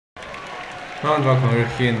And welcome, we're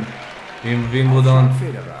here in Wimbledon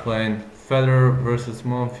playing Federer versus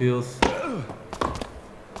Monfils.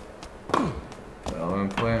 Well, when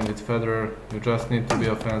playing with Federer, you just need to be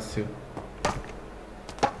offensive.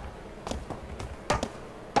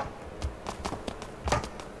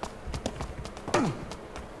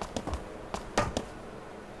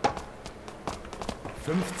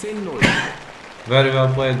 Very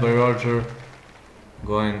well played by Roger,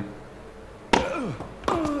 going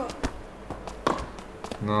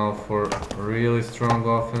now for really strong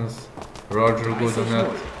offense. Roger good on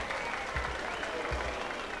net.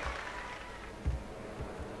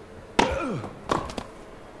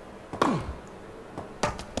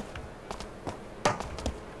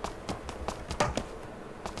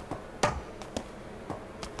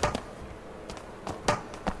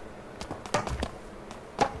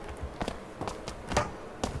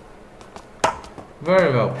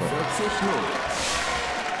 Very well played.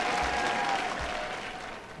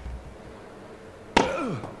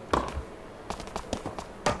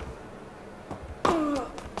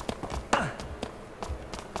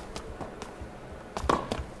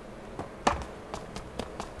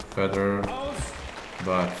 Federer,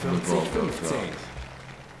 but the ball goes out.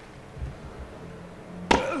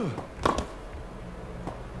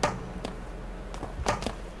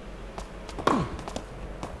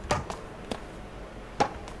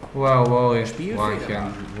 Wow, Wally,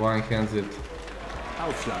 one hands it.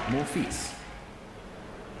 Aufschlag Monfils.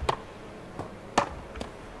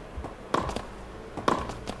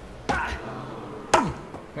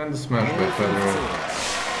 And the smash by Federer.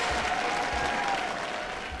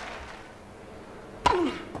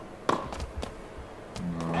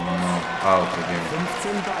 Out again.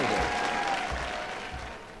 15 beide.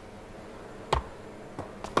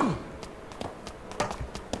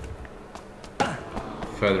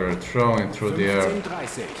 Federer throwing through the air.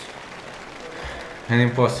 15-30. An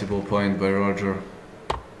impossible point by Roger.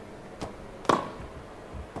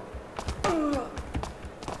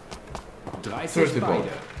 Thirty ball.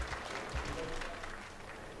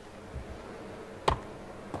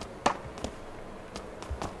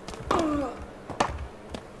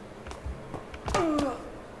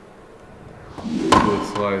 Good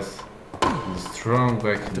slice. And strong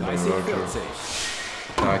backhand by Roger.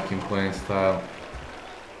 Attacking playing style.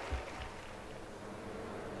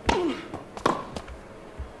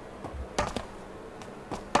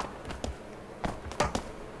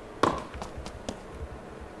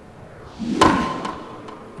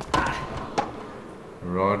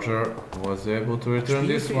 Roger was able to return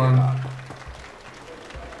this one.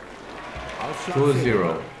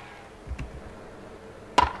 2-0.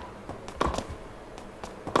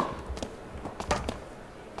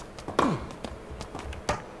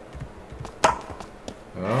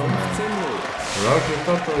 Oh man. Roger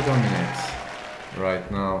totally dominates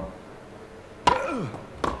right now.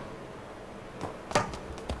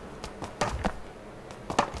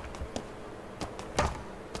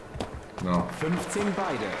 No. 15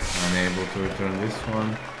 beide. Unable to return this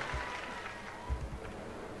one.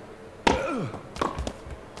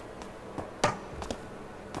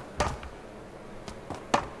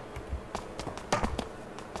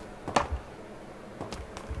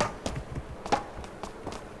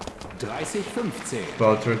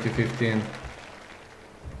 About 30-15.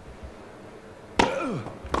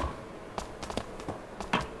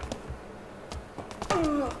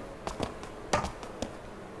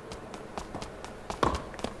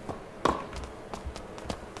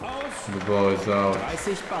 The ball is out.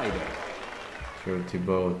 30 beide. 30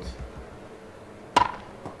 both.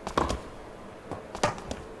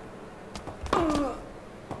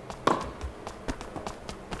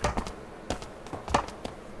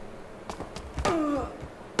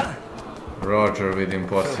 Roger with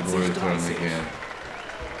impossible return again.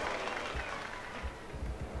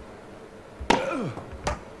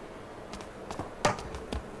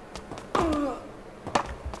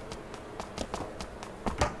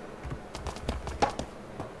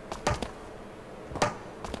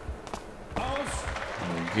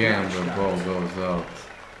 Again the ball goes out.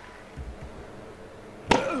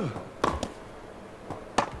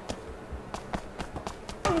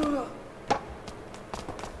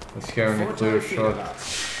 Let's have a clear shot.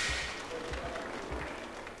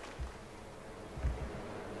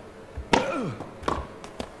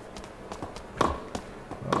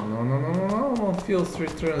 Oh, no, Monfils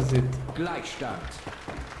returns it. Gleichstand.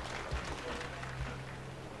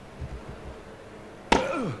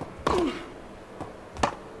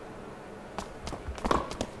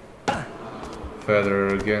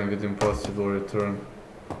 Federer again with impossible return.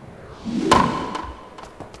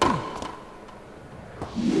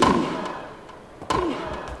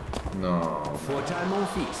 No. Vorteil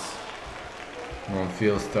Monfils.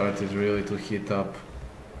 Monfils started really to heat up.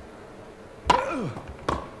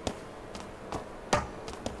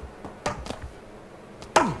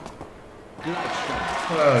 Gleichstand.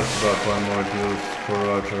 Well, it's about one more deuce for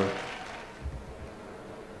Roger.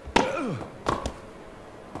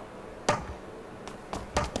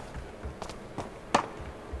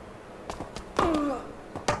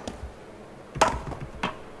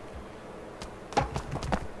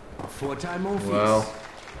 Vorteil Monfils. Well,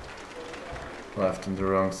 left on the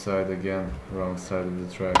wrong side again, wrong side of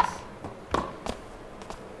the tracks.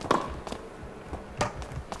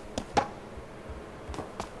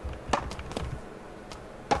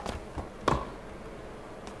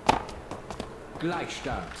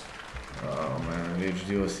 Gleichstand. Oh man, which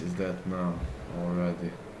deuce is that now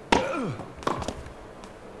already?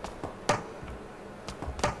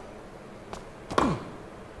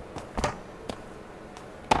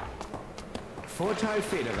 Vorteil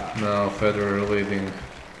Federer. Now Federer leading.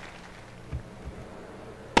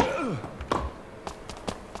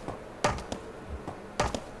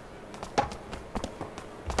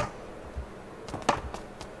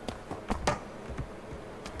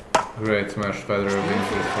 Great smash, Federer wins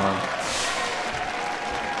this one.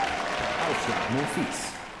 Aufschlag Monfils.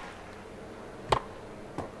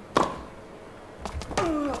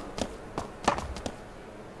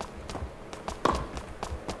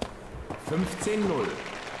 Fünfzehn 0.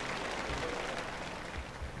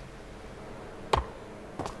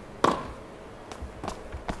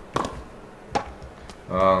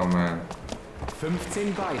 Oh man,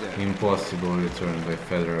 15 beide. impossible return by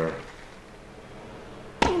Federer.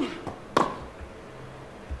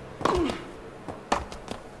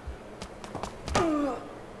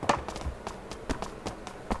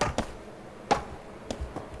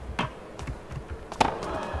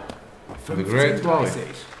 The great volley.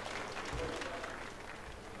 30.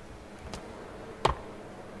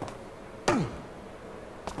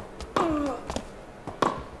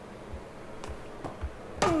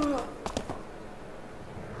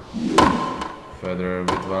 Federer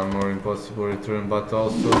with one more impossible return, but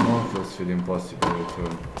also Monfils with impossible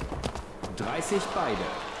return. 30 beide.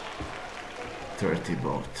 30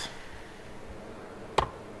 both.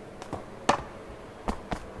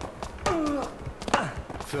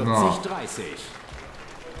 40 No. 30.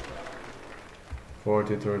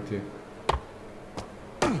 40-30.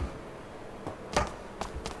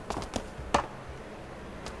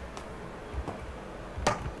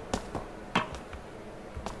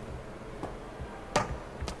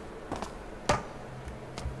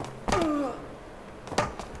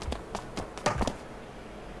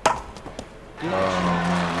 Oh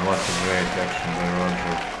man, what a great action by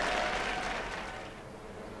Roger.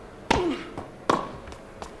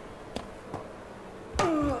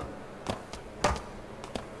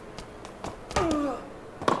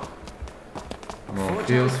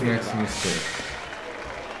 Monfils makes a mistake.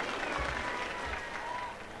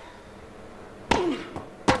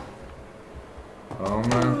 Oh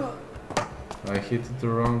man, I hit the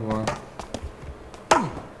wrong one.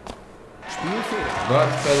 Spiel Federer. But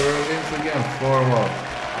Federer wins again, 4-1.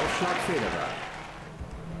 Aufschlag Federer.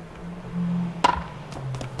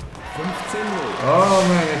 15 0. Oh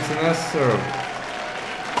man, it's an S serve.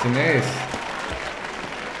 It's an ace.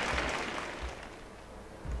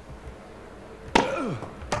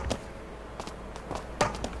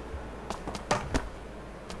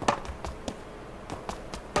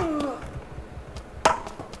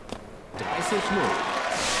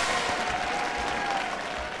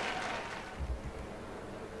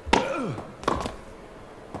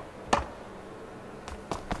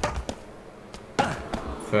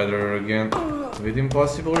 Federer again with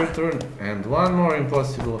impossible return and one more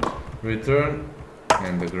impossible return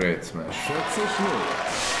and a great smash. 40 0.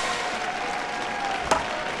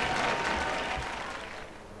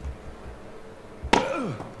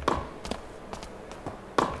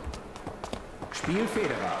 Spiel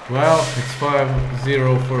Federer. Well, it's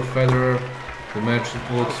 5-0 for Federer. The match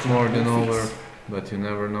looks more than over, but you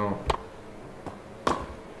never know.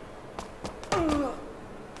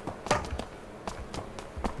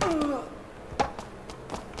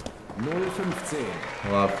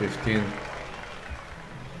 0-15. Love 15.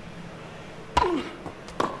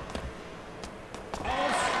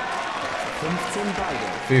 Aus. 15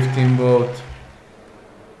 beide. 15 both.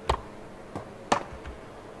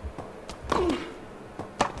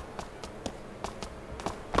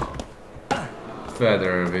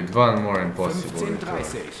 Federer with one more impossible 15 return.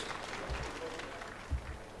 30.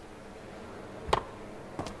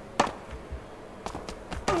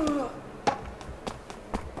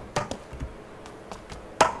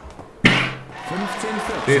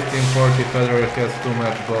 15-14. 15-40, Federer has 2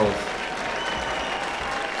 match balls.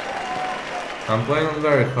 I'm playing on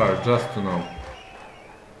very hard, just to know.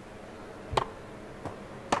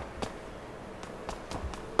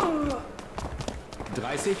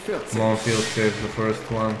 Monfils saves the first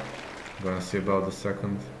one. Gonna see about the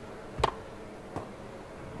second.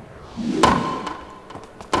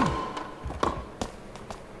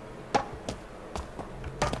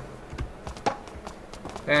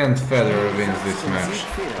 And Federer wins this match.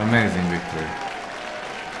 Amazing victory.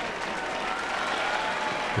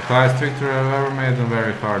 The highest victory I've ever made on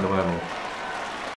very hard level.